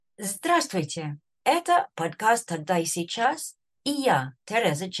Здравствуйте! Это подкаст «Тогда и сейчас» и я,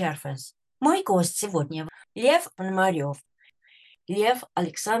 Тереза Черфас. Мой гость сегодня Лев Пономарев. Лев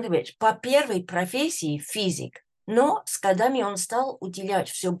Александрович по первой профессии физик, но с годами он стал уделять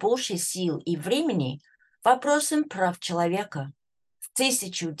все больше сил и времени вопросам прав человека. В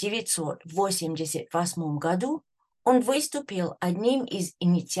 1988 году он выступил одним из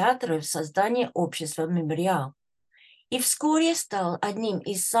инициаторов создания общества «Мемориал» и вскоре стал одним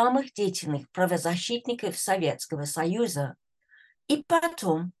из самых деятельных правозащитников Советского Союза и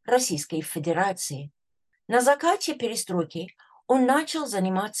потом Российской Федерации. На закате перестройки он начал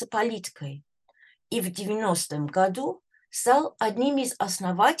заниматься политикой и в 90-м году стал одним из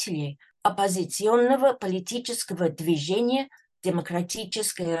основателей оппозиционного политического движения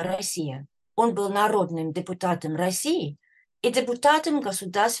 «Демократическая Россия». Он был народным депутатом России и депутатом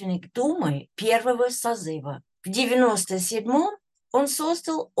Государственной Думы первого созыва. В 1997-м он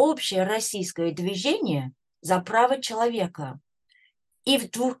создал общее российское движение за право человека и в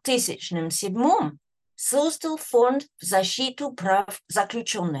 2007-м создал фонд в защиту прав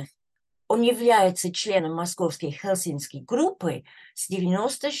заключенных. Он является членом Московской Хельсинской группы с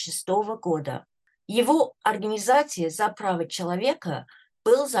 1996 года. Его организация за право человека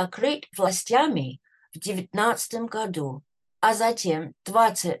был закрыт властями в 2019 году, а затем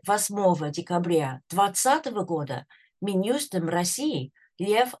 28 декабря 2020 года Минюстом России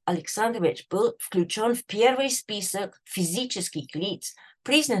Лев Александрович был включен в первый список физических лиц,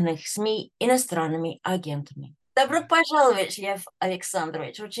 признанных СМИ иностранными агентами. Добро пожаловать, Лев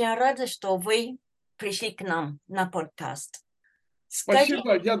Александрович. Очень рада, что вы пришли к нам на подкаст.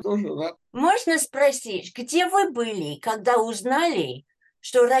 Спасибо, я тоже рад. Можно спросить, где вы были, когда узнали,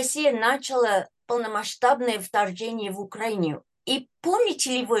 что Россия начала полномасштабное вторжение в Украину? И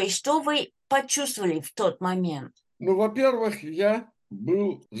помните ли вы, что вы почувствовали в тот момент? Ну, во-первых, я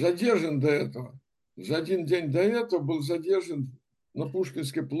был задержан до этого. За один день до этого был задержан на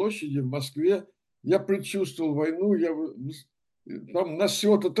Пушкинской площади в Москве. Я предчувствовал войну. Там нас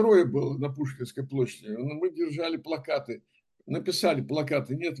всего-то 3 было на Пушкинской площади. Мы держали плакаты, написали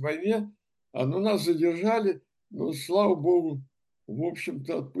плакаты «Нет войне», но нас задержали, но, слава богу, в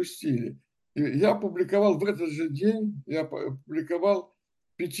общем-то, отпустили. И я опубликовал в этот же день,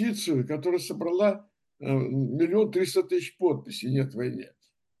 петицию, которая собрала 1 300 000 подписей «Нет войне».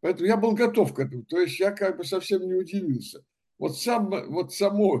 Поэтому я был готов к этому. То есть я как бы совсем не удивился. Вот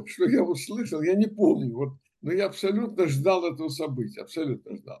само, что я услышал, я не помню. Но я абсолютно ждал этого события,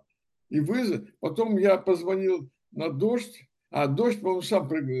 абсолютно ждал. Потом я позвонил на «Дождь», а «Дождь», по-моему, сам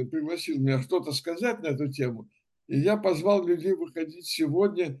пригласил меня что-то сказать на эту тему. И я позвал людей выходить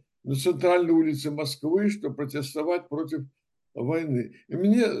сегодня на центральной улице Москвы, чтобы протестовать против войны. И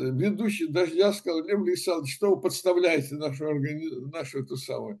мне ведущий «Дождя» сказал: Лев Александрович, что вы подставляете нашу эту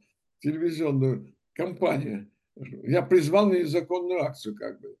самую телевизионную кампанию? Я призвал на незаконную акцию,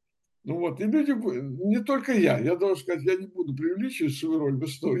 как бы. Ну вот, и люди, не только я должен сказать, я не буду преувеличивать свою роль в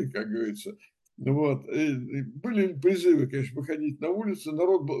истории, как говорится. Вот. И были призывы, конечно, выходить на улицу,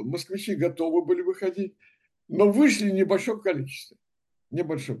 москвичи готовы были выходить, но вышли в небольшом количестве.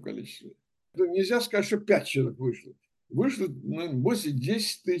 Небольшом количестве. Нельзя сказать, что 5 человек вышло. Вышло, может,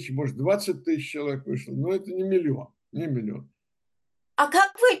 10 000, может, 20 000 человек вышло, но это не миллион, не миллион. А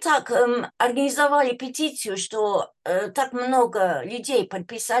как вы так организовали петицию, что так много людей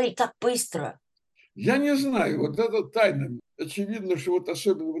подписали так быстро? Я не знаю, вот это тайна. Очевидно, что вот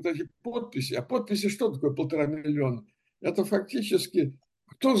особенно вот эти подписи, а подписи что такое 1,5 миллиона? Это фактически,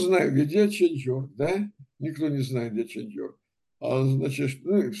 кто знает, где Change.org, да? Никто не знает, где Change.org. Значит,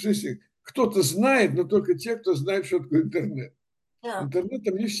 в смысле, кто-то знает, но только те, кто знает, что такое интернет. Да.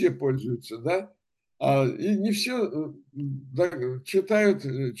 Интернетом не все пользуются, да? И не все читают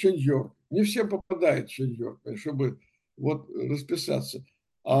Change.org. Не всем попадает Change.org, чтобы вот расписаться.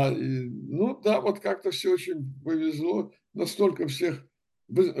 Ну да, вот как-то все очень повезло. Настолько всех...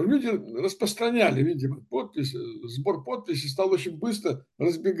 Люди распространяли, видимо, сбор подписей стал очень быстро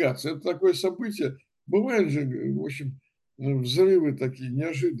разбегаться. Это такое событие. Бывают же, в общем, взрывы такие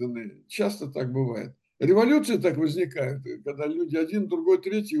неожиданные. Часто так бывает. Революции так возникают, когда люди один, другой,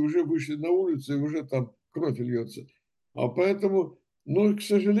 третий уже вышли на улицу, и уже там кровь льется. Поэтому, к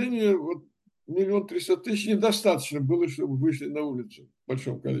сожалению, вот 1 300 000 недостаточно было, чтобы вышли на улицу в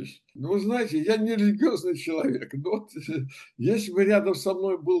большом количестве. Но вы знаете, я не религиозный человек. Но вот, если бы рядом со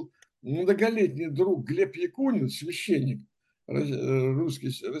мной был многолетний друг Глеб Якунин, священник,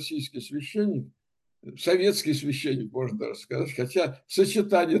 российский священник, советский священник, можно даже сказать, хотя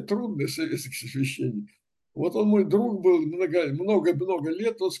сочетание трудное, советский священник. Вот он мой друг был много-много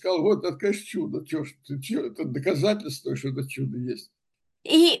лет, он сказал: вот это, конечно, чудо, это доказательство, что это чудо есть.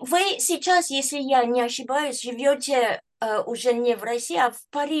 И вы сейчас, если я не ошибаюсь, живете уже не в России, а в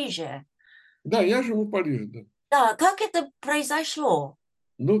Париже. Да, я живу в Париже, да. Да, как это произошло?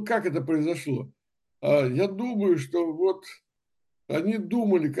 Ну, как это произошло? Я думаю, что вот они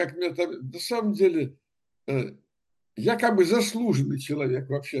думали, как меня там... На самом деле, э, я как бы заслуженный человек,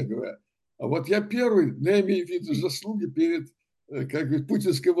 вообще говоря. А вот я первый, но я имею в виду заслуги перед, как бы,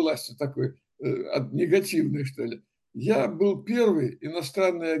 путинской властью такой, негативной, что ли. Я был первый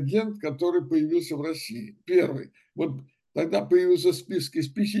иностранный агент, который появился в России. Первый. Вот тогда появился список из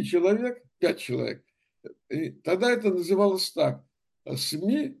 5 человек, 5 человек. И тогда это называлось так.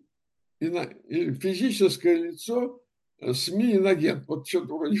 СМИ и физическое лицо, СМИ, инагент. Вот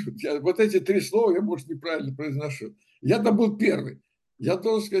что-то вроде, вот эти 3 слова я, может, неправильно произношу. Я-то был первый. Я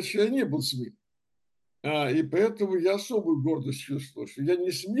должен сказать, что я не был СМИ. И поэтому я особую гордость чувствовал, что я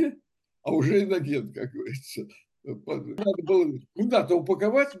не СМИ, а уже инагент, как говорится. Надо было куда-то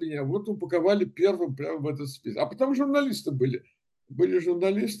упаковать меня, вот упаковали первым прямо в этот список. А потом журналисты были. Были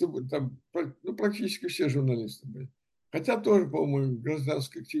журналисты, там, ну, практически все журналисты были. Хотя тоже, по-моему,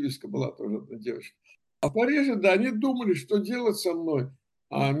 гражданская активистка была тоже одна девочка. А в Париже, да, они думали, что делать со мной.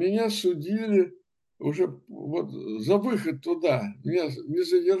 А меня судили уже вот за выход туда. Меня не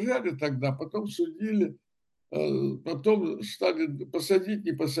задержали тогда, потом судили, потом стали посадить,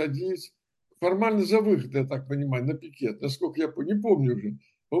 не посадить. Формально за выход, я так понимаю, на пикет. Насколько я помню, не помню уже.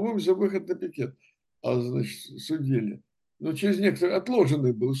 По-моему, за выход на пикет, значит, судили. Но через некоторый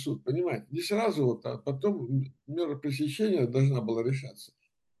отложенный был суд, понимаете? Не сразу вот, а потом мера пресечения должна была решаться.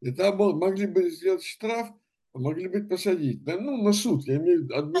 И там могли бы сделать штраф, а могли бы посадить. Да, ну, на суд, я имею в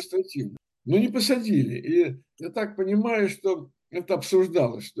виду административно. Но не посадили. И я так понимаю, что это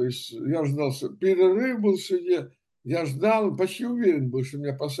обсуждалось. То есть я ждал, перерыв был в суде, я ждал, почти уверен был, что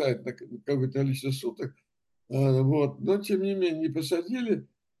меня посадят на какое-то количество суток. Вот. Но, тем не менее, не посадили.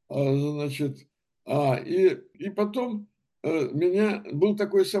 Значит, и потом меня, было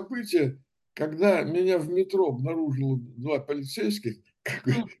такое событие, когда меня в метро обнаружило 2 полицейских,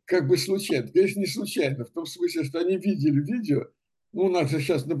 как бы случайно. Конечно, не случайно, в том смысле, что они видели видео. Ну, у нас же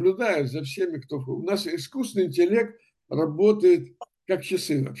сейчас наблюдают за всеми, кто... У нас искусственный интеллект работает как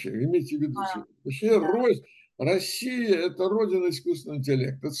часы вообще, имейте в виду. Вообще Да. Россия – это родина искусственного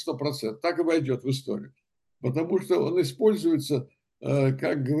интеллекта, это 100%. Так и войдет в историю. Потому что он используется,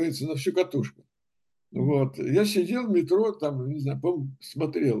 как говорится, на всю катушку. Вот. Я сидел в метро, там, не знаю,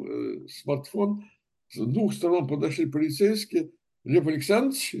 смотрел смартфон, с 2 сторон подошли полицейские. Лев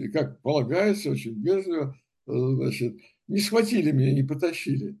Александрович, как полагается, очень вежливо, значит, не схватили меня, не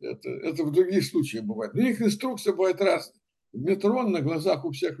потащили. Это в других случаях бывает. Но их инструкция бывает разная. В метро на глазах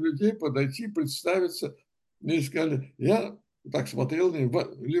у всех людей подойти, представиться. Мне сказали, я так смотрел,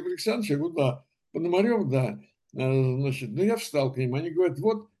 Лев Александрович, я говорю, да. Пономарев, да. Значит, ну я встал к ним. Они говорят,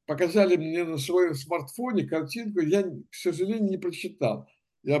 вот, показали мне на своем смартфоне картинку, я, к сожалению, не прочитал.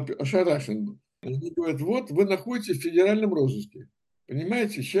 Я ошарашен был. Они говорят, вот, вы находитесь в федеральном розыске.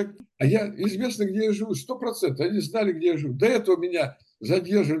 Понимаете, человек... А я известно, где я живу, 100%. Они знали, где я живу. До этого меня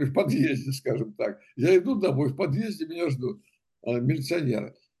задерживали в подъезде, скажем так. Я иду домой, в подъезде меня ждут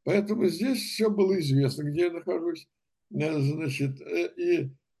милиционеры. Поэтому здесь все было известно, где я нахожусь. Значит,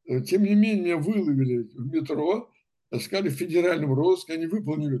 тем не менее, меня выловили в метро, сказали в федеральном розыске, они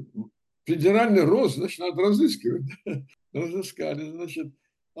выполнили федеральный розыск, значит, надо разыскивать. Разыскали, значит,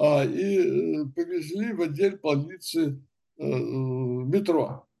 повезли в отдел полиции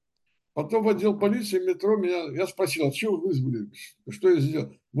метро. Потом в отдел полиции метро я спросил, а чего вы вызвали, что я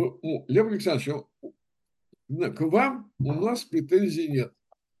сделал? Лев Александрович, к вам у нас претензий нет.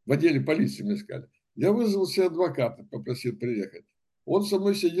 В отделе полиции мне сказали. Я вызвал себе адвоката, попросил приехать. Он со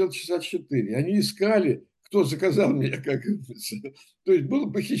мной сидел часа 4. Они искали, кто заказал меня, как говорится. То есть было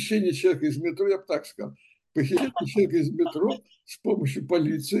похищение человека из метро, я бы так сказал. Похищение человека из метро с помощью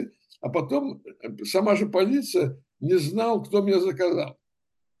полиции, а потом сама же полиция не знал, кто меня заказал.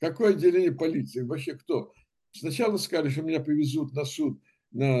 Какое отделение полиции? Вообще кто? Сначала сказали, что меня повезут на суд,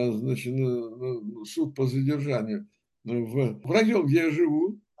 значит, на суд по задержанию в район, где я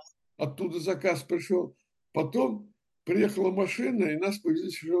живу. Оттуда заказ пришел. Потом приехала машина, и нас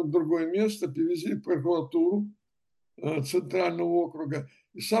повезли в другое место, привезли в прокуратуру Центрального округа.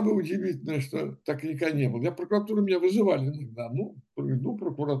 И самое удивительное, что так никогда не было. Я прокуратуру меня вызывали иногда. Ну, иду в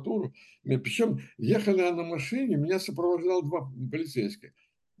прокуратуру. Причем ехали на машине, меня сопровождало 2 полицейских,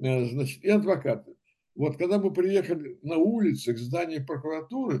 значит, и адвокаты. Вот когда мы приехали на улице к зданию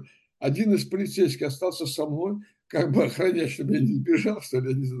прокуратуры, один из полицейских остался со мной, как бы охранять, чтобы я не сбежал, что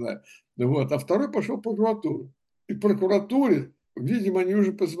ли, я не знаю. Вот. А второй пошел в прокуратуру. И в прокуратуре, видимо, они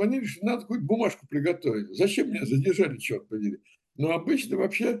уже позвонили, что надо какую-то бумажку приготовить. Зачем меня задержали, черт побери? Но обычно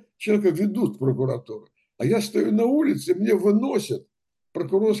вообще человека ведут в прокуратуру. А я стою на улице, мне выносят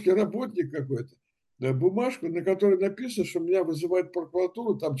прокурорский работник какой-то бумажку, на которой написано, что меня вызывают в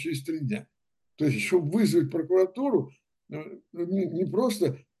прокуратуру там через 3 дня. То есть, чтобы вызвать прокуратуру, не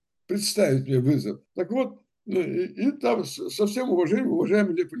просто представить мне вызов. Так вот, и там со всем уважением,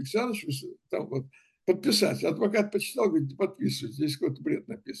 уважаемый Лев Александрович, там вот подписать. Адвокат почитал, говорит, не подписывайте, здесь какой-то бред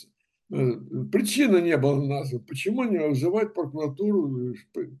написан. Причины не было названа. Почему не вызывать прокуратуру,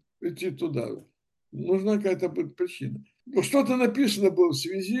 идти туда? Нужна какая-то причина. Ну, что-то написано было в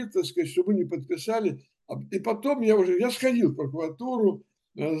связи, так сказать, что вы не подписали. И потом я сходил в прокуратуру,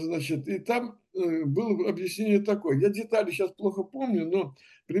 значит, и там было объяснение такое. Я детали сейчас плохо помню, но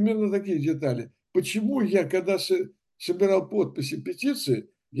примерно такие детали. Почему я, когда собирал подписи петиции,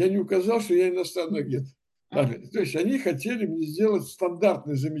 я не указал, что я иностранный агент? То есть они хотели мне сделать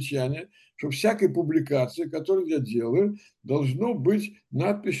стандартное замечание, что всякой публикации, которую я делаю, должно быть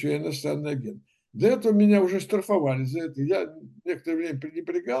надпись, что я иностранный агент. До этого меня уже штрафовали за это. Я некоторое время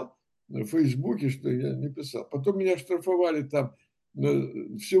пренебрегал в Фейсбуке, что я не писал. Потом меня штрафовали там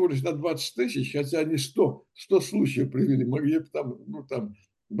всего лишь на 20 тысяч, хотя они 100 случаев привели, могли бы там, ну, там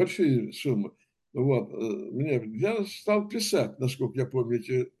большие суммы. Вот. Я стал писать, насколько я помню,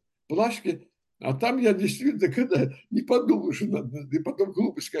 эти плашки. А там я действительно, когда не подумал, что надо, и потом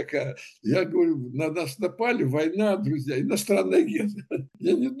глупость какая. Я говорю, на нас напали, война, друзья, иностранный агент.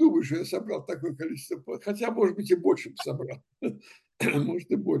 Я не думаю, что я собрал такое количество, хотя, может быть, и больше бы собрал.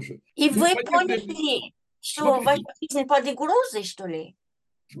 Может, и больше. И Ну, вы понятно, поняли, что ваша смотрите, жизнь под угрозой, что ли?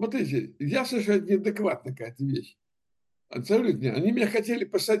 смотрите, я совершенно неадекватная какая-то вещь. Абсолютно. Они меня хотели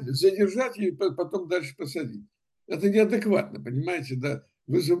посадить, задержать и потом дальше посадить. Это неадекватно, понимаете, да?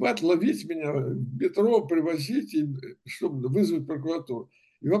 Вызывать, ловить меня в метро, привозить, чтобы вызвать прокуратуру.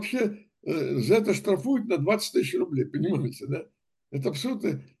 И вообще за это штрафуют на 20 тысяч рублей, понимаете, да? Это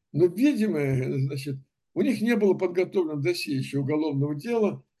абсолютно. Но, видимо, значит, у них не было подготовлено досье еще уголовного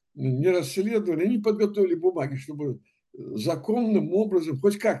дела, не расследовали, они подготовили бумаги, чтобы законным образом,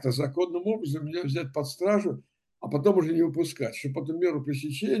 хоть как-то законным образом меня взять под стражу, а потом уже не выпускать, чтобы потом меру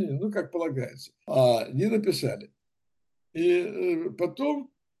пресечения, ну, как полагается, не написали. И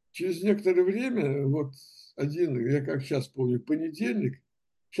потом, через некоторое время, вот один, я как сейчас помню, понедельник,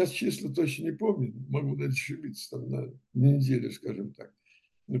 сейчас числа точно не помню, могу даже ошибиться там на неделю, скажем так.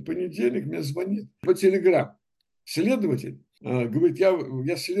 На понедельник мне звонит по телеграм следователь, говорит,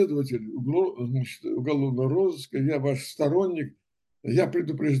 я следователь уголовного розыска, я ваш сторонник, я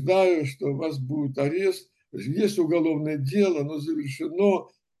предупреждаю, что у вас будет арест, есть уголовное дело, оно завершено,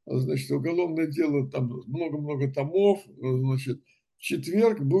 значит, уголовное дело, там много-много томов, значит, в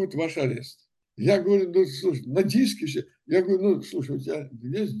четверг будет ваш арест. Я говорю, ну, слушай, на диске все. Я говорю, ну, слушай, у тебя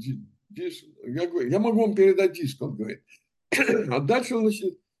есть диск? Я говорю, я могу вам передать диск, он говорит. А дальше он,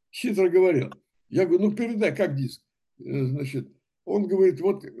 значит, хитро говорил. Я говорю, ну, передай, как диск? Значит, он говорит,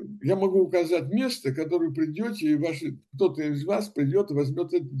 вот я могу указать место, которое вы придете, и кто-то из вас придет и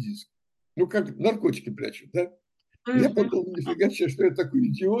возьмет этот диск. Ну, как наркотики прячут, да? Я подумал, нифига себе, что я такой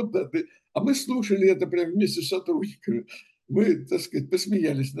идиот, да? А мы слушали это прямо вместе с сотрудниками. Мы, так сказать,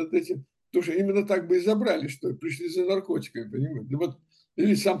 посмеялись над этим. Потому что именно так бы и забрали, что пришли за наркотиками, понимаете? Вот,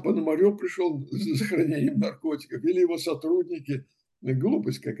 или сам Пономарев пришел за хранением наркотиков, или его сотрудники.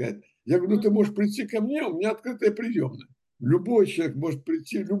 Глупость какая-то. Я говорю, ну ты можешь прийти ко мне, у меня открытая приемная. Любой человек может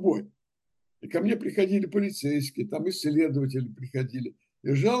прийти, любой. И ко мне приходили полицейские, там исследователи приходили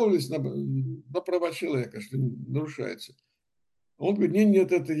и жаловались на права человека, что нарушается. Он говорит,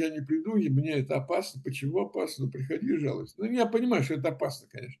 нет, это я не приду, и мне это опасно. Почему опасно? Ну, приходи и жалуйся. Ну, я понимаю, что это опасно,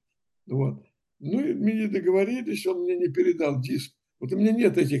 конечно. Вот. Ну, и мы не договорились, он мне не передал диск. Вот у меня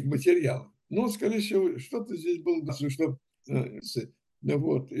нет этих материалов. Ну, скорее всего, что-то здесь было, что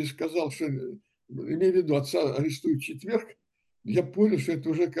вот, и сказал, что, имею в виду, отца арестуют в четверг. Я понял, что это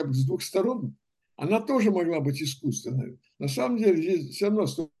уже как бы с двух сторон. Она тоже могла быть искусственной. На самом деле, здесь все равно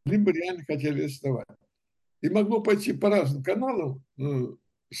либо реально хотели арестовать. И могло пойти по разным каналам,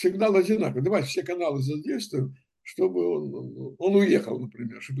 сигнал одинаковый. Давайте все каналы задействуем, чтобы он уехал,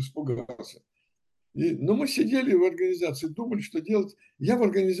 например, чтобы испугался. Но мы сидели в организации, думали, что делать. Я в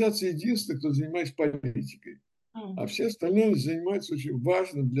организации единственный, кто занимается политикой. А все остальные занимаются очень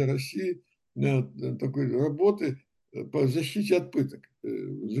важным для России такой работой по защите от пыток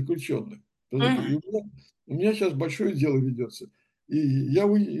заключенных. У меня сейчас большое дело ведется. И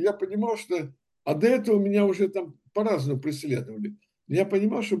я понимал, что... А до этого меня уже там по-разному преследовали. Я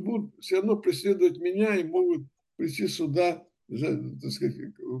понимал, что будут все равно преследовать меня и могут прийти сюда, так сказать,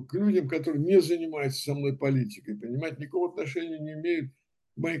 к людям, которые не занимаются со мной политикой, понимаете, никакого отношения не имеют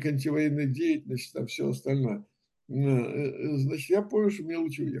к моей антивоенной деятельности, там все остальное. значит, я понял, что мне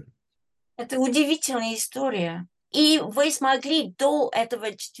лучше уехать. Это удивительная история. И вы смогли до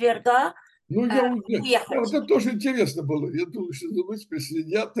этого четверга Ну, уехать. это тоже интересно было. Я думал, что за мной теперь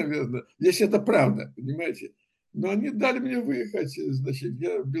следят, наверное, если это правда, понимаете. Но они дали мне выехать, значит,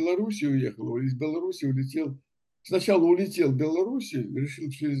 я в Белоруссию уехал, из Беларуси улетел. Сначала улетел в Белоруссию, решил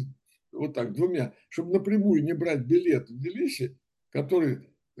через, вот так, двумя, чтобы напрямую не брать билет в Тбилиси, который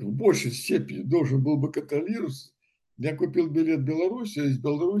в большей степени должен был бы контролироваться. Я купил билет в Беларуси, а из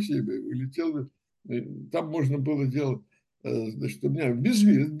Беларуси улетел, там можно было делать. Значит, у меня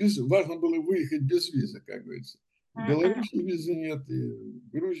важно было выехать без визы, как говорится. В Мгм. Беларуси визы нет, и в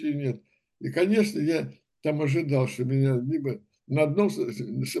Грузии нет. И, конечно, я там ожидал, что меня либо на одном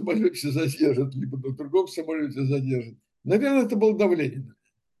самолете задержат, либо на другом самолете задержат. Наверное, это было давление.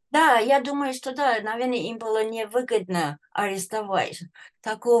 Да, я думаю, что да, наверное, им было невыгодно арестовать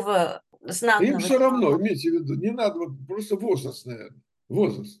такого Им знатного все человека. равно, имейте в виду, не надо, вот просто возраст, наверное,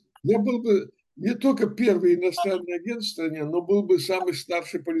 возраст. Я был бы не только первый иностранный агент в стране, но был бы самый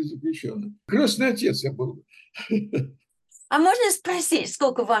старший политзаключенный. Крестный отец я был бы. А можно спросить,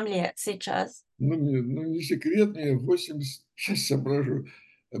 сколько вам лет сейчас? Ну, не секрет, мне 80, сейчас соображу,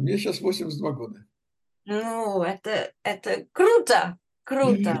 мне сейчас 82 года. Ну, это круто,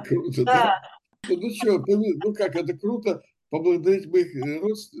 круто. Круто, да? Да, Ну что, ну как, это круто, поблагодарить моих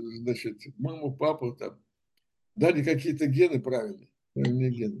родственников, значит, маму, папу, там, дали какие-то гены правильные,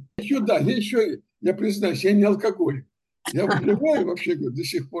 правильные гены. Еще, да, я признаюсь, я не алкоголик. Я выпиваю вообще говорю, до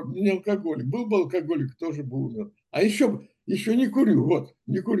сих пор, но не алкоголик. Был бы алкоголик, тоже бы умер. А еще не курю, вот,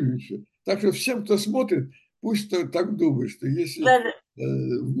 не курю еще. Так что всем, кто смотрит, пусть так думает, что если даже-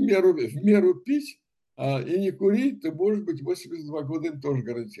 в меру пить и не курить, то, может быть, 82 года им тоже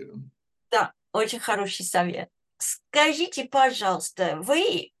гарантировано. да, очень хороший совет. Скажите, пожалуйста,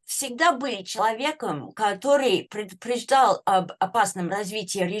 вы всегда были человеком, который предупреждал об опасном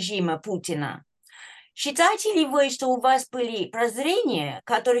развитии режима Путина? Считаете ли вы, что у вас были прозрения,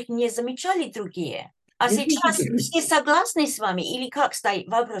 которых не замечали другие? А Ну, сейчас видите, все согласны с вами? Или как стоит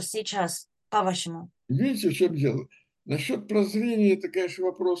вопрос сейчас, по-вашему? видите, в чем дело? Насчет прозрения, это, конечно,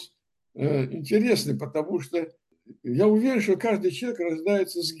 вопрос интересный, потому что я уверен, что каждый человек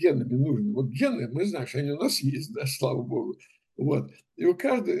рождается с генами нужными. Вот гены, мы знаем, что они у нас есть, да, слава богу. Вот. И у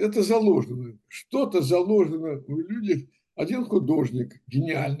каждого это заложено. Что-то заложено в людях. Один художник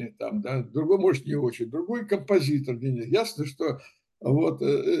гениальный, там, да, другой, может, не очень, другой композитор гениальный. Ясно, что вот,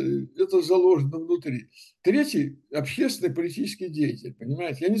 это заложено внутри. Третий – общественный политический деятель,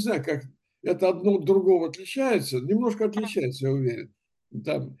 понимаете? Я не знаю, как это одно от другого отличается, немножко отличается, я уверен.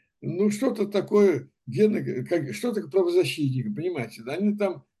 Там, ну, что-то такое, гены, что-то правозащитника, понимаете, да? Они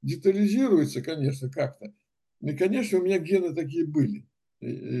там детализируются, конечно, как-то. И, конечно, у меня гены такие были.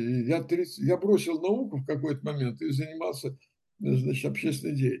 Я бросил науку в какой-то момент и занимался, значит,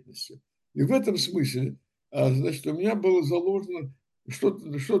 общественной деятельностью. И в этом смысле, значит, у меня было заложено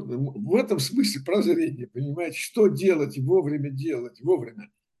в этом смысле прозрение, понимаете, что делать делать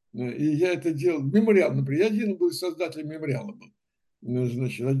вовремя. И я это делал. Мемориал, например. Я один был создателем мемориала. Был. Ну,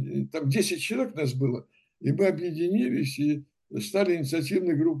 значит, там 10 человек нас было, и мы объединились и стали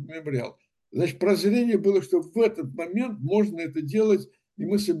инициативной группой мемориал. Значит, прозрение было, что в этот момент можно это делать, и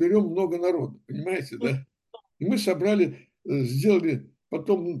мы соберем много народа. Понимаете, да? И мы собрали, сделали,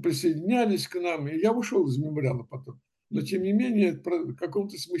 потом присоединялись к нам, и я ушел из мемориала потом. Но, тем не менее, в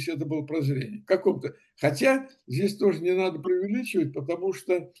каком-то смысле это было прозрение. В каком-то. Хотя здесь тоже не надо преувеличивать, потому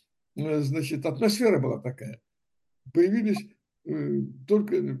что, значит, атмосфера была такая. Появились,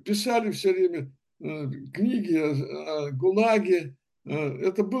 только писали все время книги о ГУЛАГе.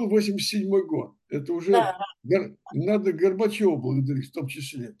 Это был 87-й год. Это уже Да, надо Горбачева благодарить в том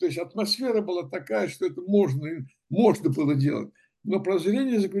числе. То есть атмосфера была такая, что это можно было делать. Но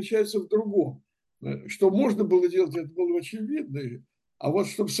прозрение заключается в другом. Что можно было делать, это было очевидно. А вот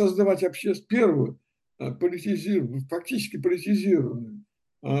чтобы создавать первую политизированную, фактически политизированную,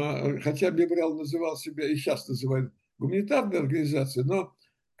 хотя мемориал называл себя и сейчас называют гуманитарной организацией, но,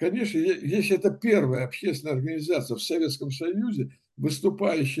 конечно, если это первая общественная организация в Советском Союзе,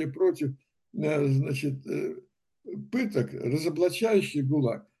 выступающая против, значит, пыток, разоблачающая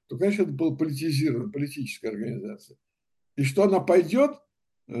ГУЛАГ, то, конечно, это была политизированная политическая организация. И что она пойдет,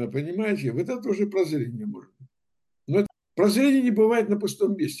 понимаете, вот это уже прозрение может быть. Но прозрение не бывает на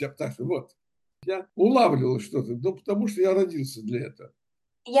пустом месте, Апташа, вот. Я улавливал что-то, но потому что я родился для этого.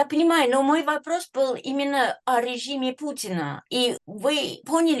 я понимаю, но мой вопрос был именно о режиме Путина. И вы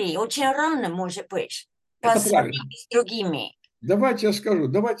поняли очень рано, может быть, по Это правильно. сравнению с другими. Давайте я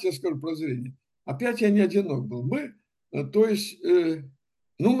скажу прозрение. Опять я не одинок был. То есть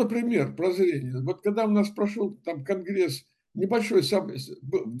Ну, например, прозрение. Вот когда у нас прошел там конгресс небольшой,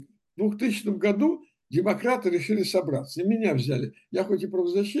 в 2000 году демократы решили собраться, и меня взяли. Я хоть и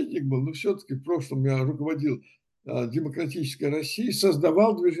правозащитник был, но все-таки в прошлом я руководил Демократической Россией,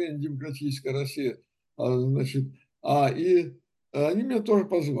 создавал движение Демократическая Россия, значит, и они меня тоже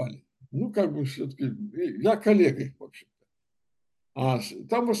позвали. Ну, как бы все-таки, я коллега их, в общем.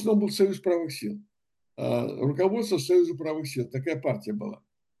 Там в основном был Союз правых сил. Руководство Союза правых сил, такая партия была.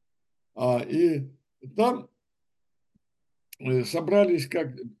 И там собрались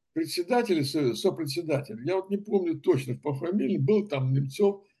как председатели, сопредседатели. Я вот не помню точно по фамилии, был там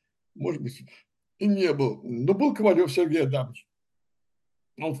Немцов, может быть, и не был. Но был Ковалев Сергей Адамович.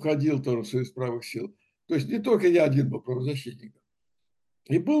 Он входил тоже в Союз правых сил. То есть не только я один был правозащитником.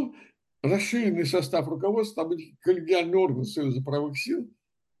 И был расширенный состав руководства, там был коллегиальный орган Союза правых сил.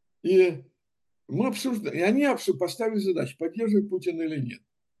 И мы обсуждали, и они поставили задачу, поддерживать Путина или нет.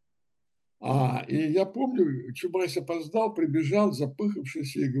 И я помню, Чубайс опоздал, прибежал,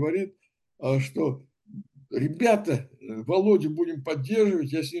 запыхавшийся, и говорит, что ребята, Володю будем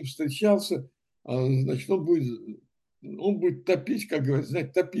поддерживать, я с ним встречался, значит, он будет топить, как говорят,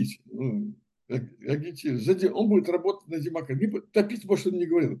 знаете, топить, агитировать, он будет работать на демократию. Топить, может, он не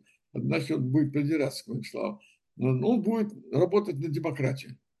говорил, значит, он будет придираться к моим словам. Он будет работать на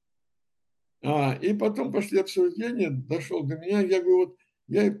демократию. И потом пошли обсуждения, дошел до меня, я говорю, вот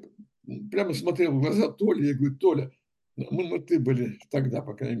я прямо смотрел в глаза Толе, я говорю, Толя, мы ты были тогда,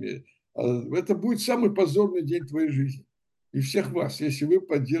 по крайней мере, это будет самый позорный день твоей жизни и всех вас, если вы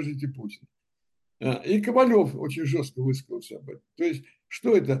поддержите Путина. И Ковалев очень жестко высказался об этом. То есть,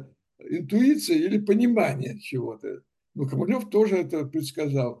 что это, интуиция или понимание чего-то? Ну, Ковалев тоже это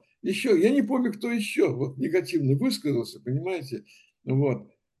предсказал. Еще, я не помню, кто еще вот негативно высказался, понимаете, вот.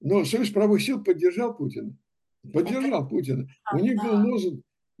 Но Союз правых сил поддержал Путина. Поддержал Путина. У них был лозунг,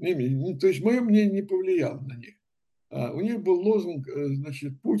 то есть мое мнение не повлияло на них. У них был лозунг,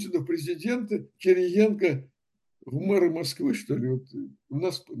 значит, Путина в президенты, Кириенко в мэры Москвы, что ли. Вот у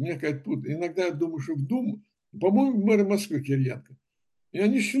нас, мне какая-то иногда я думаю, что в Думу, по-моему, мэры Москвы Кириенко. И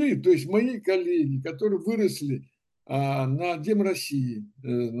они шли, то есть мои коллеги, которые выросли на Дем России,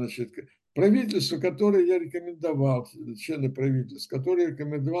 значит, правительство, которое я рекомендовал, члены правительства, которое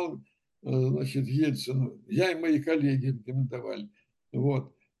рекомендовал, значит, Ельцину, я и мои коллеги рекомендовали.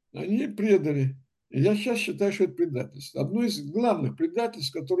 Вот. Они предали. И я сейчас считаю, что это предательство. Одно из главных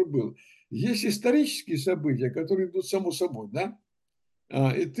предательств, которое было. Есть исторические события, которые идут само собой, да?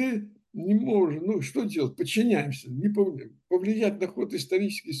 И ты не можешь, ну, что делать? Подчиняемся. Не повлиять на ход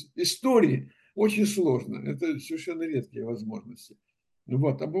истории очень сложно. Это совершенно редкие возможности.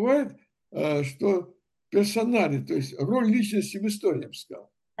 Вот. А бывает, что персонали, то есть роль личности в истории, я бы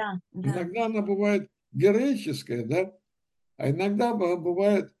сказал. Да, да. Иногда она бывает героическая, да, а иногда она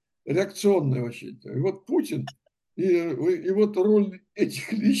бывает реакционная очень. И вот Путин, и вот роль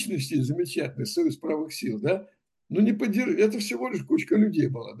этих личностей замечательных, Союз правых сил, да, ну не это всего лишь кучка людей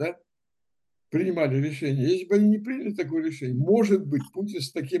была, да, принимали решение. Если бы они не приняли такое решение, может быть, Путин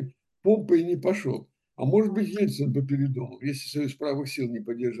с таким помпой не пошел. А может быть, Ельцин бы передумал, если Союз правых сил не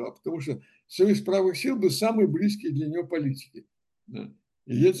поддержал. Потому что Союз правых сил был самый близкий для него политики. Да.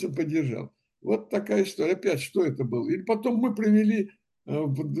 И Ельцин поддержал. Вот такая история. Опять, что это было? И потом мы провели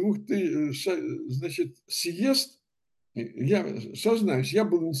значит, съезд. Я сознаюсь, я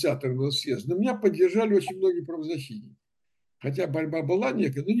был инициатором этого съезда, но меня поддержали очень многие правозащитники. Хотя борьба была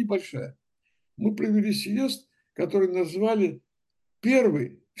некая, но небольшая. Мы провели съезд, который назвали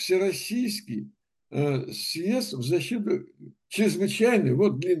первый всероссийский съезд в защиту чрезвычайный,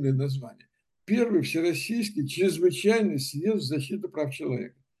 вот длинное название, первый всероссийский чрезвычайный съезд в защиту прав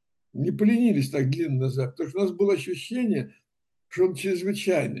человека. Не поленились так длинно назад, потому что у нас было ощущение, что он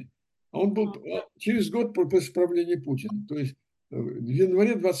чрезвычайный. А он был через год после правления Путина, то есть в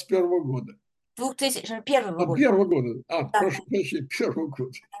январе 2021 года. 2001 года. Первого года. Да. Прошу прощения,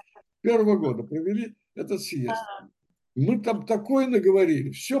 первого года провели этот съезд. Мы там такое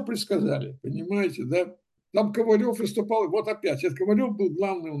наговорили, все предсказали, понимаете, да? Там Ковалев выступал, вот опять, это Ковалев был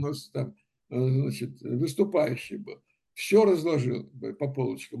главный у нас там, значит, выступающий был. Все разложил по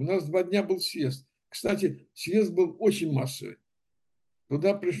полочкам. У нас 2 дня был съезд. Кстати, съезд был очень массовый.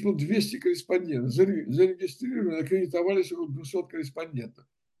 Туда пришло 200 корреспондентов, зарегистрированы, аккредитовались около 200 корреспондентов.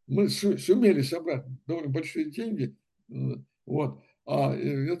 Мы сумели собрать довольно большие деньги. Вот.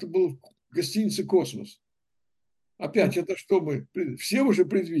 Это был гостиница «Космос». Опять, это что мы все уже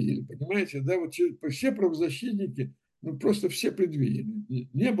предвидели, понимаете, да, вот все правозащитники, ну просто все предвидели.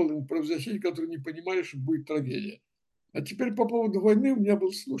 Не было правозащитников, которые не понимали, что будет трагедия. А теперь по поводу войны у меня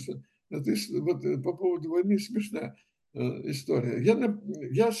был слушан, вот, по поводу войны смешно. история.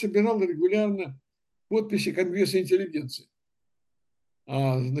 Я собирал регулярно подписи Конгресса интеллигенции.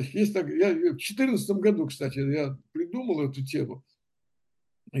 Значит, я в 2014 году, кстати, я придумал эту тему.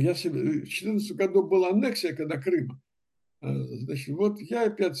 В 2014 году была аннексия, когда Крыма. Значит, вот я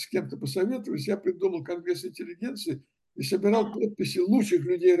опять с кем-то посоветовался, я придумал Конгресс интеллигенции и собирал подписи лучших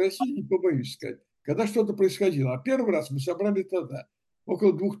людей России, не побоюсь сказать, когда что-то происходило. А первый раз мы собрали тогда.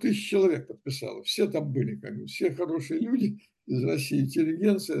 Около 2000 человек подписало. Все там были, как бы, все хорошие люди из России,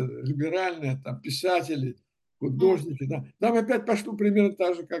 интеллигенция, либеральная, там, писатели, художники. Да. Там опять пошло примерно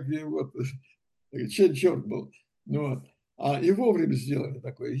так же, как и вот Черт был. Ну, вот. И вовремя сделали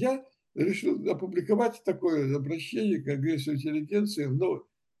такое. Я решил опубликовать такое обращение к Конгрессу интеллигенции, но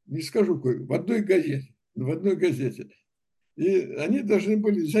не скажу какой, в одной газете. В одной газете. И они должны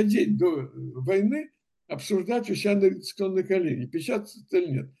были за день до войны обсуждать у себя на редакционной коллегии, печататься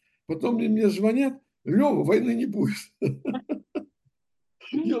или нет. Потом мне звонят: Лева, войны не будет.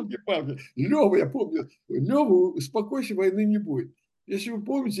 Елки-палки. Лева, я помню, Лева, успокойся, войны не будет. Если вы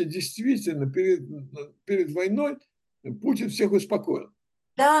помните, действительно, перед войной Путин всех успокоил.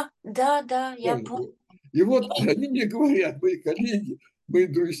 Да, да, да, я помню. И вот они мне говорят, мои коллеги, мои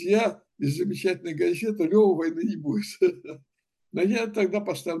друзья из замечательной газеты: Лева, войны не будет. Но я тогда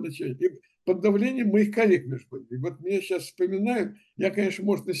поставил начальник. И под давлением моих коллег, между прочим. И вот меня сейчас вспоминают, я, конечно,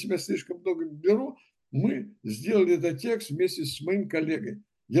 может, на себя слишком много беру, мы сделали этот текст вместе с моим коллегой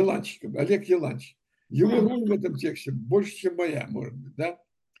Еланчиком, Олег Еланчик. Его роль в этом тексте больше, чем моя, может быть, да?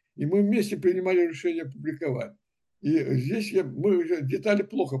 И мы вместе принимали решение опубликовать. И здесь мы уже детали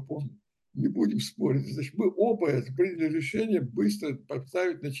плохо помним, не будем спорить. Значит, мы оба приняли решение быстро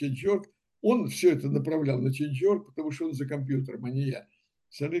поставить на Change.org. Он все это направлял на Change.org, потому что он за компьютером, а не я,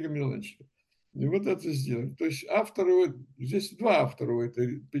 с Олегом Миланчиком. И вот это сделали. То есть авторы, здесь два автора,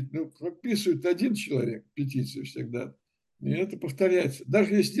 подписывает один человек петицию всегда, и это повторяется.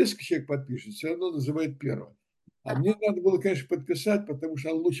 Даже если несколько человек подпишет, все равно называет первого. А мне надо было, конечно, подписать, потому что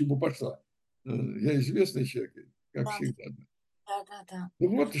она лучше бы пошла. Я известный человек, как Да, всегда. да, да, да. Ну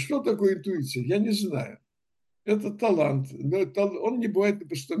вот, что такое интуиция, я не знаю. Это талант, но он не бывает на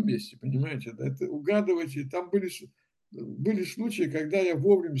пустом месте, понимаете? Да? Это угадывайте. Там были случаи, когда я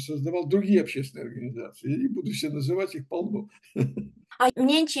вовремя создавал другие общественные организации. Я не буду все называть, их полно.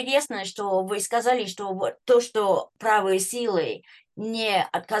 Мне интересно, что вы сказали, что вот то, что правые силы не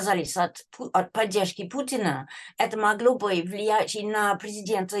отказались от поддержки Путина, это могло бы влиять и на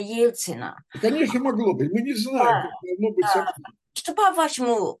президента Ельцина. Конечно, могло быть. Мы не знаем, Да, как могло быть да. событие. Что,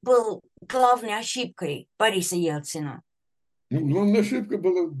 по-вашему, был главной ошибкой Бориса Ельцина? Ну, главная ошибка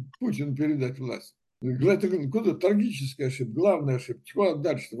была Путину передать власть. Это куда трагическая ошибка, главная ошибка. Чего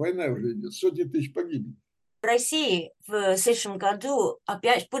дальше? Война уже идет, сотни тысяч погибли. В России в следующем году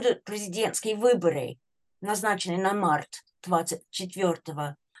опять будут президентские выборы, назначенные на март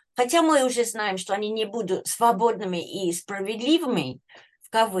 24-го. Хотя мы уже знаем, что они не будут свободными и справедливыми, в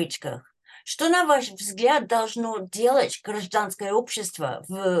кавычках. Что, на ваш взгляд, должно делать гражданское общество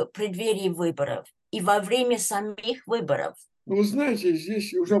в преддверии выборов и во время самих выборов? Ну, вы знаете,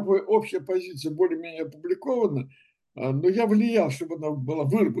 здесь уже общая позиция более-менее опубликована, но я влиял, чтобы она была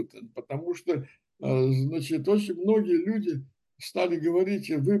выработана, потому что, значит, очень многие люди стали говорить,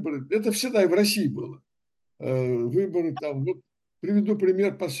 выборы, это всегда и в России было, выборы там, вот приведу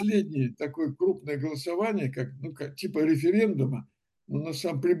пример последний, такое крупное голосование, как, ну, как типа референдума, но на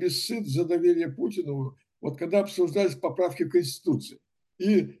самом плебисцит за доверие Путину, вот когда обсуждались поправки к Конституции.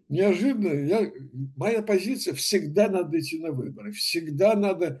 И неожиданно моя позиция: всегда надо идти на выборы, всегда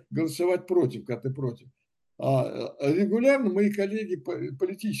надо голосовать против, когда ты против. Регулярно мои коллеги,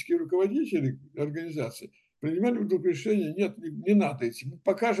 политические руководители организаций, принимали вдруг решение: нет, не надо идти, мы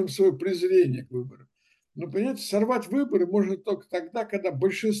покажем свое презрение к выборам. Но, понимаете, сорвать выборы можно только тогда, когда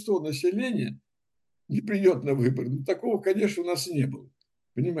большинство населения не придет на выборы. Ну, такого, конечно, у нас не было.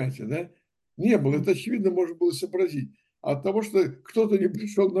 Понимаете, да? Не было. Это, очевидно, можно было сообразить. А от того, что кто-то не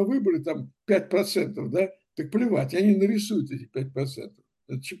пришел на выборы, там 5%, да, так плевать, они нарисуют эти 5%.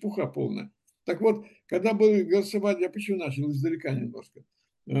 Это чепуха полная. Так вот, когда было голосование, я почему начал издалека немножко,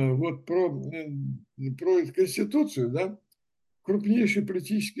 вот про Конституцию, да, крупнейшие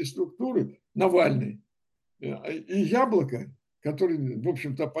политические структуры, Навальный и Яблоко, которые, в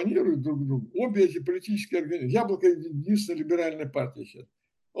общем-то, оппонируют друг другу, обе эти политические организации, Яблоко – единственная либеральная партия сейчас,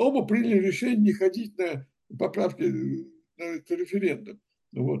 оба приняли решение не ходить на поправки, на этот референдум,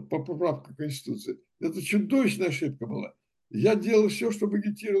 вот, по поправке Конституции. Это чудовищная ошибка была. Я делал все, чтобы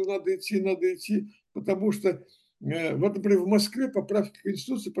агитировал: надо идти, потому что, вот, например, в Москве поправки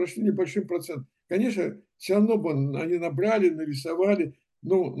Конституции прошли небольшим процентом. Конечно, все равно бы они набрали, нарисовали,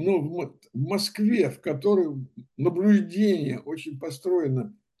 в Москве, в которой наблюдение очень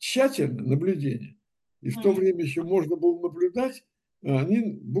построено тщательно, наблюдение, и в то время еще можно было наблюдать,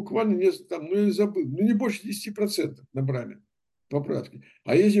 они буквально я забыл, не больше 10% набрали поправки.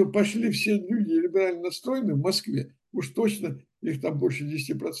 А если бы пошли все люди либерально настроенные в Москве, уж точно их там больше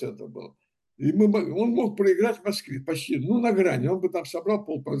 10% было. И он мог проиграть в Москве почти, на грани, он бы там собрал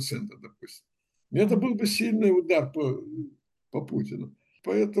 0,5%, допустим. И это был бы сильный удар по Путину.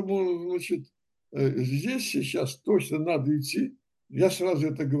 Поэтому, значит, здесь сейчас точно надо идти. Я сразу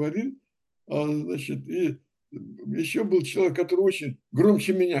это говорил. Значит, и еще был человек, который очень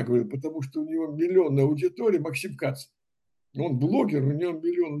громче меня говорил, потому что у него миллионная аудитория, Максим Кац. Он блогер, у него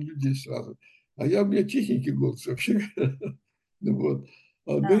миллион людей сразу. А у меня тихенький голос вообще. Вот.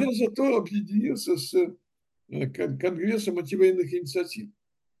 Но я зато объединился с Конгрессом антивоенных инициатив.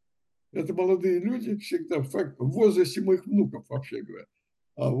 Это молодые люди, всегда в возрасте моих внуков, вообще говоря.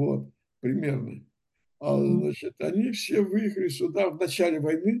 Примерно. Значит, они все выехали сюда в начале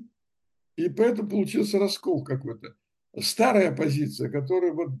войны, и поэтому получился раскол какой-то. Старая оппозиция,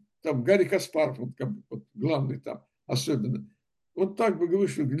 которая там Гарри Каспаров, главный там особенно, так бы говорю,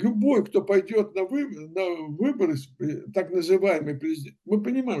 что любой, кто пойдет на выборы, так называемый президент, мы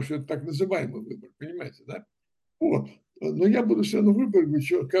понимаем, что это так называемый выбор, понимаете, да? Но я буду все равно выборы,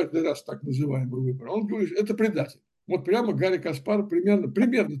 каждый раз так называемый выбор. Он говорит, это предатель. Вот прямо Гарри Каспаров примерно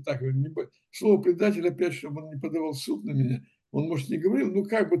так. Слово предатель, опять, чтобы он не подавал в суд на меня, он, может, не говорил,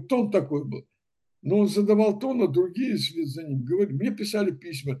 тон такой был. Но он задавал тон, а другие вслед за ним говорили. Мне писали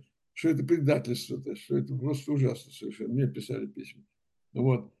письма, что это предательство, что это просто ужасно совершенно. Мне писали письма.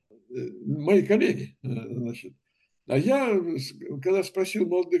 Мои коллеги, значит. А я, когда спросил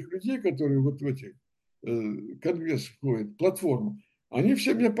молодых людей, которые в эти конгресс входит, платформу, они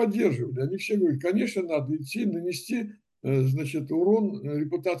все меня поддерживали. Они все говорят, конечно, надо идти, нанести, значит, урон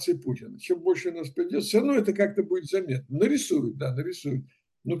репутации Путина. Чем больше нас придет, все равно это как-то будет заметно. Нарисуют, да, нарисуют.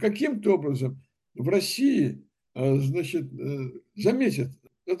 Но каким-то образом в России, значит, заметят,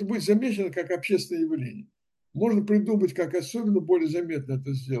 это будет замечено как общественное явление. Можно придумать, как особенно более заметно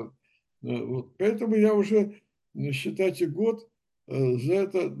это сделать. Поэтому я уже, считайте, год за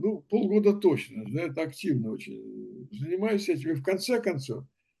это, полгода точно, за это активно очень занимаюсь этим. И в конце концов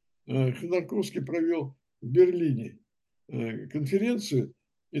Ходорковский провел в Берлине конференцию,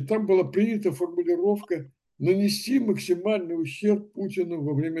 и там была принята формулировка нанести максимальный ущерб Путину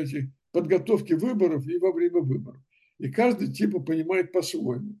во время этих подготовки выборов и во время выборов. И каждый типа понимает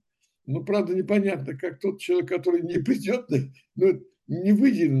по-своему. Правда, непонятно, как тот человек, который не придет, не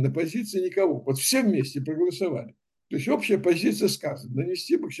выделен на позиции никого. Вот все вместе проголосовали. То есть общая позиция сказана: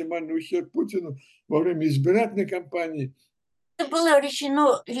 нанести максимальный ущерб Путину во время избирательной кампании. Это было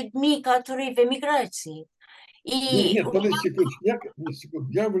решено людьми, которые в эмиграции. Нет, подожди секунду.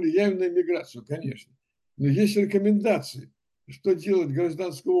 Я влияю на эмиграцию, конечно. Но есть рекомендации, что делать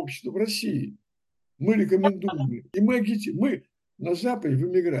гражданское общество в России. Мы рекомендуем, и мы на Западе в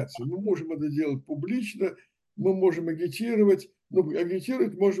эмиграции, мы можем это делать публично, мы можем агитировать, но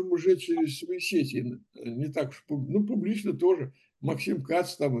агитировать можем уже через свои сети, не так уж, публично тоже. Максим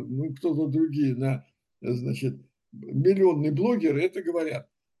Кац, там, кто-то другие, значит, миллионные блогеры это говорят.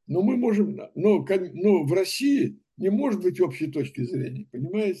 Но мы можем, но в России не может быть общей точки зрения,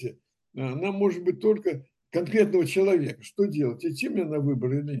 понимаете? Она может быть только конкретного человека. Что делать, идти мне на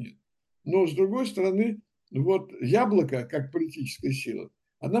выборы или нет? Но, с другой стороны, Яблоко, как политическая сила,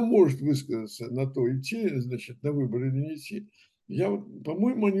 она может высказаться на то, идти, значит, на выборы или не идти.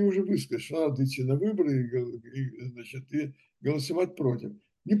 По-моему, они уже высказали, что надо идти на выборы и голосовать против.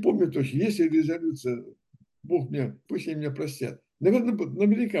 Не помню точно, есть ли резолюция, пусть они меня простят. Наверное,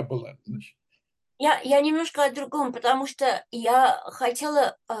 наверняка была, значит. Я немножко о другом, потому что я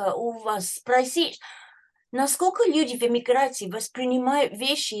хотела у вас спросить, насколько люди в эмиграции воспринимают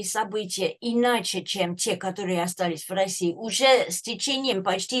вещи и события иначе, чем те, которые остались в России, уже с течением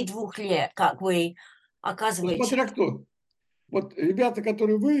почти 2 лет, как вы оказываете? Смотря кто. Ребята,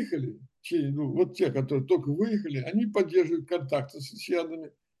 которые выехали, те, которые только выехали, они поддерживают контакты с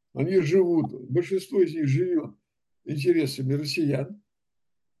россиянами, они живут, большинство из них живет интересами россиян,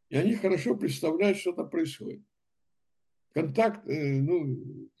 и они хорошо представляют, что там происходит. Контакт, и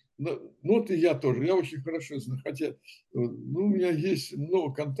я тоже, я очень хорошо знаю, хотя у меня есть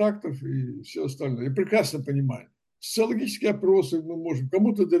много контактов и все остальное, я прекрасно понимаю. Социологические опросы мы можем,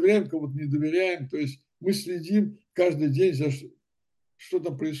 кому-то доверяем, кому-то не доверяем, то есть мы следим каждый день за что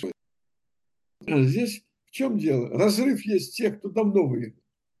там происходит. Здесь в чем дело? Разрыв есть тех, кто давно выехал.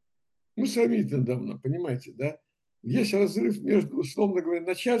 Сравнительно давно, понимаете, да? Есть разрыв между, условно говоря,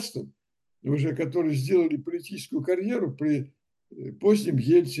 начальством, уже которые сделали политическую карьеру при позднем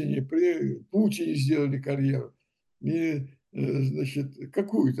Ельцине, при Путине сделали карьеру. И, значит,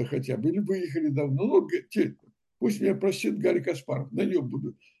 какую-то хотя бы. Или выехали давно. Ну, пусть меня простит Гарри Каспаров, на нем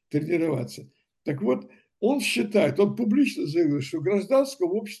буду тренироваться. Так вот, он считает, он публично заявил, что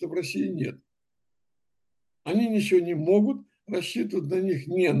гражданского общества в России нет. Они ничего не могут, рассчитывать на них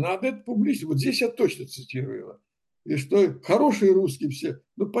не надо, это публично. Вот здесь я точно цитирую его. И что хорошие русские все,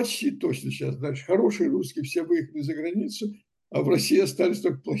 ну почти точно сейчас дальше, хорошие русские все выехали за границу, а в России остались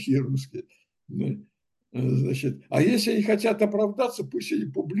только плохие русские. Значит, а если они хотят оправдаться, пусть они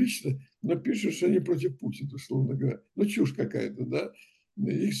публично напишут, что они против Путина, условно говоря. Ну, чушь какая-то, да?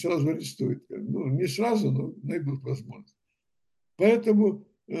 Их сразу арестуют. Ну, не сразу, но найдут возможность. Поэтому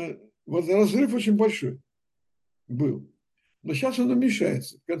вот разрыв очень большой был. Но сейчас он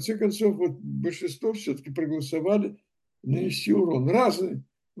уменьшается. В конце концов, вот большинство все-таки проголосовали нанести урон. Разные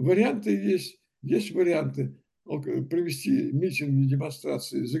варианты есть. Есть варианты провести митинги,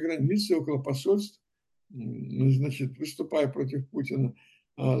 демонстрации за границей, около посольств, значит, выступая против Путина,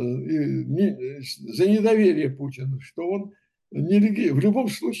 за недоверие Путину, что он в любом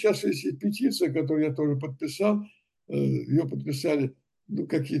случае, сейчас есть петиция, которую я тоже подписал, ее подписали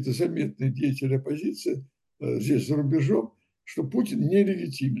какие-то заметные деятели оппозиции здесь за рубежом, что Путин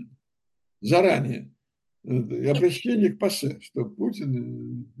нелегитимен заранее. И обращение к ПАСЕ, что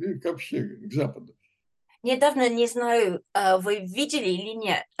Путин вообще к Западу. Недавно, не знаю, вы видели или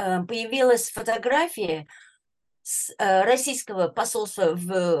нет, появилась фотография с российского посольства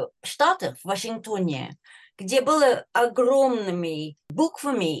в Штатах, в Вашингтоне, где было огромными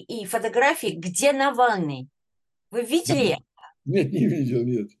буквами и фотографии, где Навальный. Вы видели? Нет, не видел,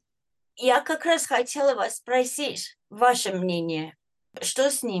 нет. Я как раз хотела вас спросить ваше мнение. Что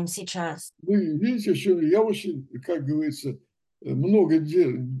с ним сейчас? Вы видите, что я очень, как говорится, много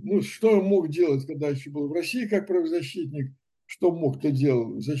делал. Ну, что я мог делать, когда еще был в России как правозащитник, что мог, то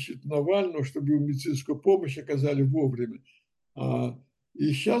делал. Защиту Навального, чтобы ему медицинскую помощь оказали вовремя.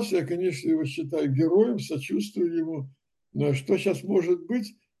 И сейчас я, конечно, его считаю героем, сочувствую ему. Но что сейчас может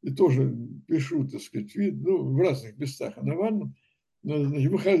быть, и тоже пишу, так сказать, в разных местах о Навальном,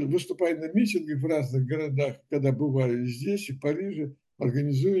 выступая на митингах в разных городах, когда бываю здесь, и в Париже,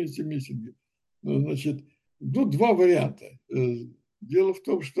 организую эти митинги. Значит, два варианта. Дело в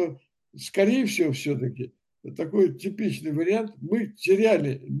том, что, скорее всего, все-таки такой типичный вариант. Мы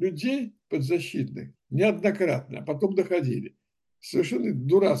теряли людей подзащитных неоднократно, а потом доходили. Совершенно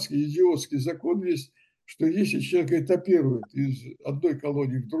дурацкий, идиотский закон есть, что если человека этапируют из одной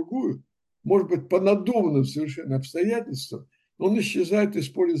колонии в другую, может быть, по надуманным совершенно обстоятельствам, он исчезает из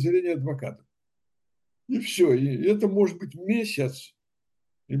поля зрения адвокатов. И все. И это может быть месяц.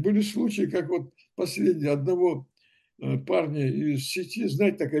 И были случаи, как вот последний одного парня из сети,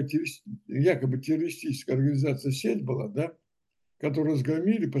 знаете, такая якобы террористическая организация сеть была, да, которую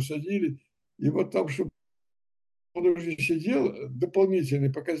разгромили, посадили. И вот там, чтобы он уже сидел,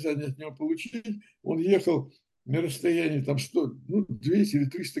 дополнительные показания от него получить, он ехал на расстоянии там 200 или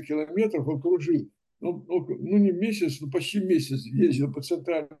 300 километров, он кружил. Не месяц, но почти месяц ездил по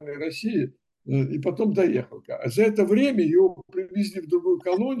центральной России и потом доехал. А за это время его привезли в другую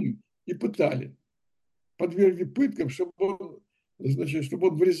колонию и пытали. Подвергли пыткам, чтобы он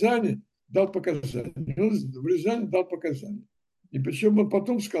в Рязани дал показания. Он в Рязани дал показания. И причем он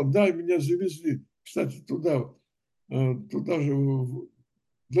потом сказал, да, меня завезли, кстати, туда же в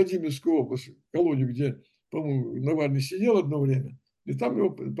Владимирскую область, колонию, где, по-моему, Навальный сидел одно время, и там его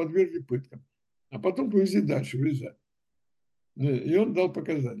подвергли пыткам. А потом повезли дальше, в Рязань. И он дал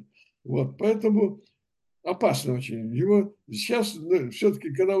показания. Вот, поэтому опасно очень. Его сейчас,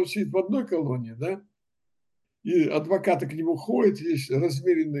 все-таки, когда он сидит в одной колонии, да, и адвокаты к нему ходят, есть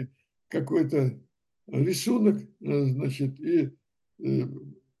размеренный какой-то рисунок, значит, и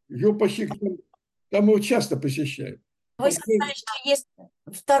его почти там его часто посещают. Вы сказали, что есть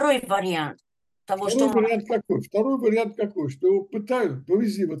второй вариант того, что... Второй вариант какой? Что его пытают,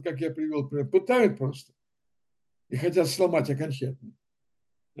 повезли, вот как я привел пример, пытают просто и хотят сломать окончательно.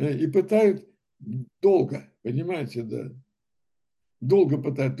 И пытают долго, понимаете, да. Долго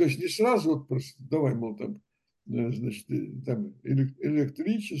пытают. То есть не сразу вот просто давай, мол, там, значит, там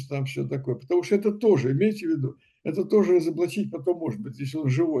электричество, там все такое. Потому что это тоже, имейте в виду, это тоже разоблачить потом может быть, если он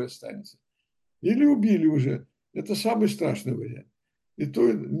живой останется. Или убили уже. Это самый страшный вариант. И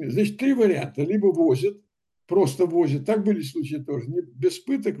то, значит, три варианта. Либо возят, просто возят. Так были случаи тоже. Без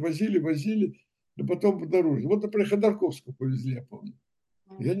пыток возили, но потом обнаружили. Вот, например, Ходорковского повезли, я помню.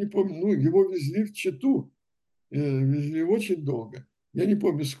 Я не помню, его везли в Читу. Везли очень долго. Я не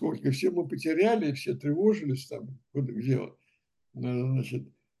помню сколько. Все мы потеряли, все тревожились там, где он. Значит,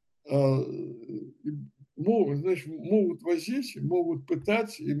 могут возить, могут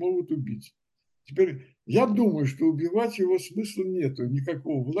пытать и могут убить. Теперь я думаю, что убивать его смысла нету,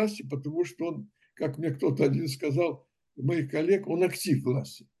 никакого власти, потому что он, как мне кто-то один сказал, моих коллег, он актив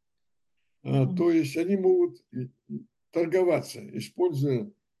власти. То есть они могут торговаться,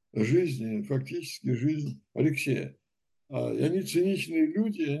 используя жизнь, фактически жизнь Алексея. И они циничные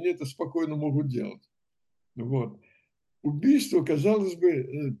люди, и они это спокойно могут делать. Вот. Убийство, казалось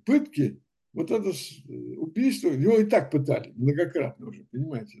бы, пытки, вот это убийство, его и так пытали многократно уже,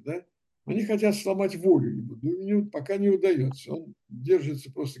 понимаете, да? Они хотят сломать волю ему, но пока не удается, он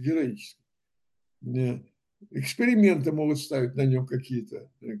держится просто героически. Эксперименты могут ставить на нем какие-то,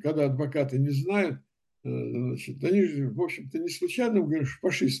 когда адвокаты не знают, значит, они же, в общем-то, не случайно говорят, что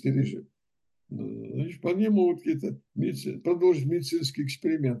фашистский режим. Они вполне могут какие-то продолжить медицинский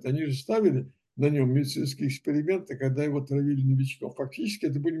эксперимент. Они же ставили на нем медицинские эксперименты, когда его травили новичков. Фактически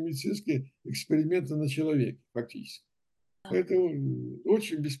это были медицинские эксперименты на человеке, фактически. Поэтому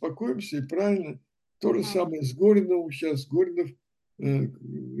очень беспокоимся, и правильно. То же самое с Гориновым сейчас. Горинов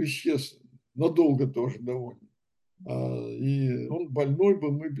исчез надолго тоже довольно. И он больной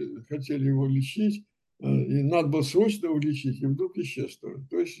был, мы хотели его лечить, и надо было срочно его лечить, и вдруг исчез тоже.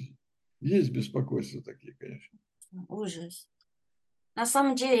 То есть беспокойства такие, конечно. Ужас. На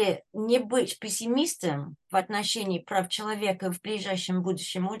самом деле, не быть пессимистом в отношении прав человека в ближайшем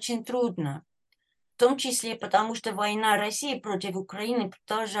будущем очень трудно. В том числе потому, что война России против Украины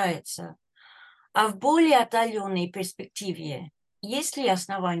продолжается. А в более отдаленной перспективе есть ли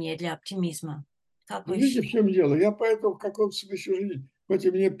основания для оптимизма? Как вы Видите, в считаете? чем дело? Я поэтому в каком-то смысле уже, хоть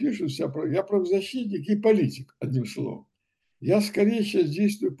и мне пишут, я правозащитник и политик, одним словом. Я скорее сейчас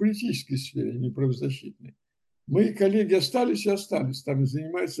действую в политической сфере, а не правозащитной. Мои коллеги остались и остались, там и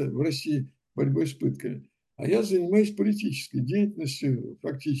занимаются в России борьбой с пытками. А я занимаюсь политической деятельностью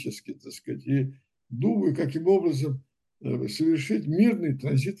фактически, так сказать, и думаю, каким образом совершить мирный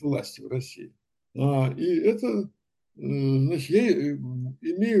транзит власти в России. И это, значит, я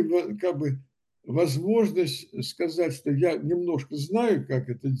имею как бы возможность сказать, что я немножко знаю, как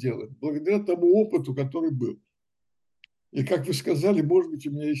это делать, благодаря тому опыту, который был. И, как вы сказали, может быть,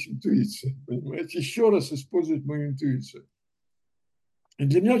 у меня есть интуиция. Понимаете, еще раз использовать мою интуицию. И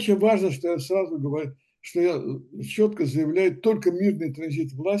для меня очень важно, что я сразу говорю, что я четко заявляю, только мирный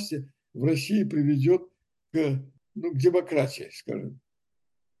транзит власти в России приведет к демократии, скажем.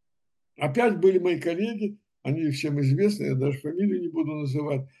 Опять были мои коллеги, они всем известны, я даже фамилию не буду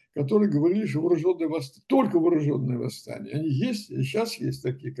называть, которые говорили, что вооруженное восстание, только вооруженное восстание. Они есть, и сейчас есть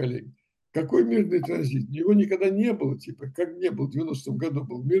такие коллеги. Какой мирный транзит? Его никогда не было, типа, как не было, в 90-м году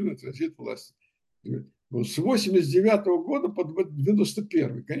был мирный транзит власти. Вот с 89-го года по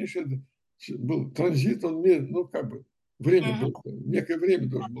 91-й, конечно, это был транзит, он, как бы, время было, некое время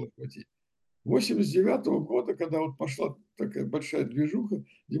должно было хватить. 89-го года, когда вот пошла такая большая движуха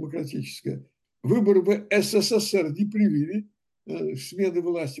демократическая, выборы в СССР не привели смены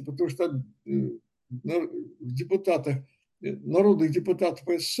власти, потому что народных депутатов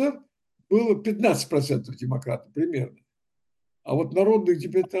СССР было 15% демократов примерно. А вот народных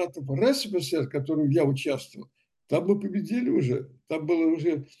депутатов РСФСР, в которых я участвовал, там мы победили уже. Там был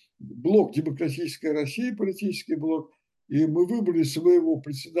уже блок «Демократическая Россия», политический блок, и мы выбрали своего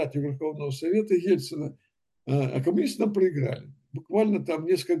председателя Верховного Совета Ельцина, а коммунисты нам проиграли. Буквально там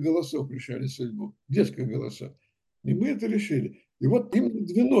несколько голосов решали судьбу, несколько голосов. И мы это решили. И вот именно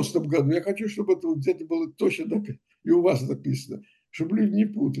в 90-м году, я хочу, чтобы это где-то было точно и у вас написано, чтобы люди не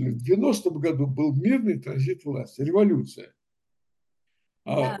путали. В 90-м году был мирный транзит власти, революция.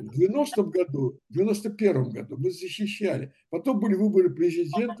 А Да. в 90-м году, в 91-м году мы защищали. Потом были выборы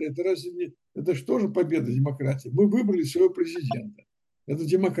президента. Это разве не... Это же тоже победа демократии. Мы выбрали своего президента. Это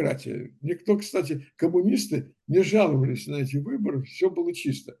демократия. Никто, кстати, коммунисты не жаловались на эти выборы. Все было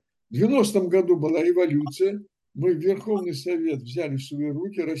чисто. В 90-м году была революция. Мы Верховный Совет взяли в свои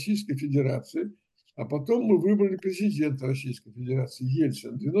руки Российской Федерации. А потом мы выбрали президента Российской Федерации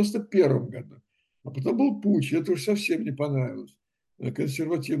Ельцина в 91-м году. А потом был путч. Это уж совсем не понравилось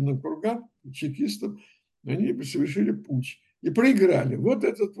консервативным кругам, чекистам, они совершили путч и проиграли. Вот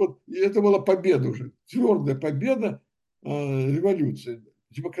и это была победа уже, твердая победа революции,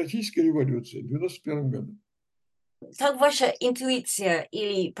 демократической революции в 91 году. Как ваша интуиция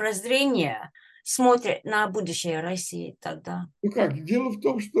или прозрение смотрят на будущее России тогда? Ну как, дело в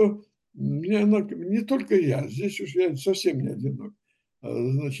том, что не только я, здесь уж я совсем не одинок.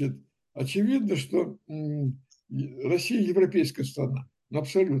 Значит, очевидно, что Россия европейская страна,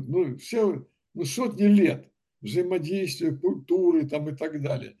 абсолютно. Сотни лет взаимодействия культуры там и так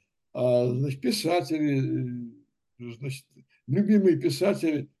далее. Значит, писатели, значит, любимые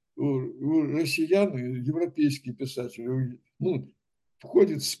писатели у россиян европейские писатели, ну,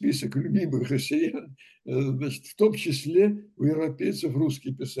 входит в список любимых россиян, значит, в том числе у европейцев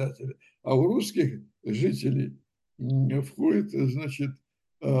русские писатели, а у русских жителей входит, значит,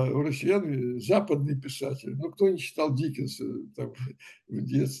 у россиян западный писатель. Ну, кто не читал Диккенса там, в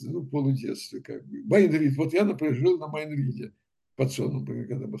детстве, ну, полудетстве, как бы. Майн-Рид. Вот я, например, жил на Майн-Риде под Сонным,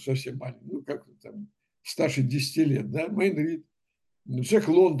 когда был совсем маленький, ну, как там, старше 10 лет, да, Майн-Рид. Джек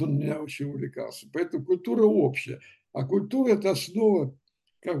Лондон меня очень увлекался. Поэтому культура общая. А культура – это основа,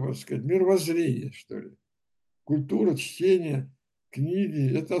 как бы сказать, мировоззрения, что ли. Культура, чтение,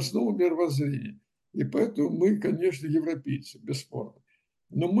 книги – это основа мировоззрения. И поэтому мы, конечно, европейцы, бесспорно.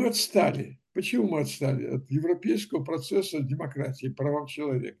 Но мы отстали. Почему мы отстали от европейского процесса демократии, правам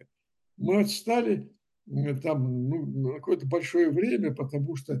человека? Мы отстали там, ну, на какое-то большое время,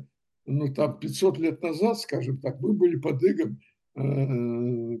 потому что ну, там 500 лет назад, скажем так, мы были под игом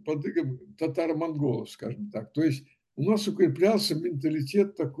татаро-монголов, скажем так. То есть у нас укреплялся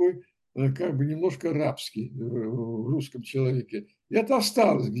менталитет такой, как бы немножко рабский в русском человеке. И это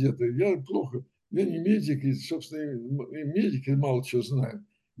осталось где-то. Я плохо, я не медик, и, собственно, и медики мало чего знают.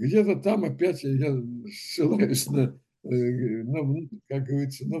 Где-то там опять я ссылаюсь как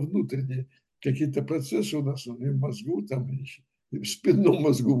говорится, на внутренние какие-то процессы у нас и в мозгу, там, и в спинном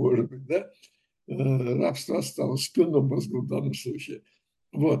мозгу, может быть, да, рабство осталось в спинном мозгу в данном случае.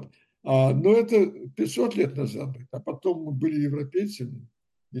 Вот. Но это 500 лет назад, а потом мы были европейцами.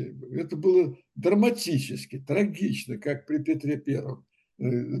 Это было драматически, трагично, как при Петре Первом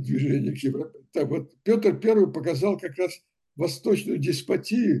движение к Европе. Так вот, Петр Первый показал как раз восточную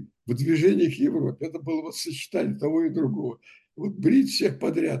деспотию в движении к Европе. Это было вот сочетание того и другого. Вот брить всех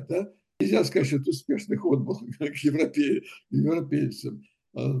подряд, да, нельзя сказать, что это успешный ход был к европейцам.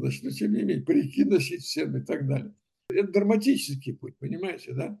 Значит, но тем не менее, парики носить всем и так далее. Это драматический путь,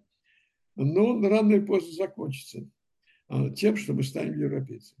 понимаете, да? Но он рано или поздно закончится тем, что мы станем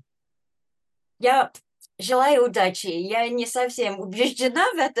европейцами. Я желаю удачи. Я не совсем убеждена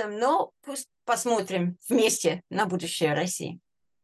в этом, но пусть посмотрим вместе на будущее России.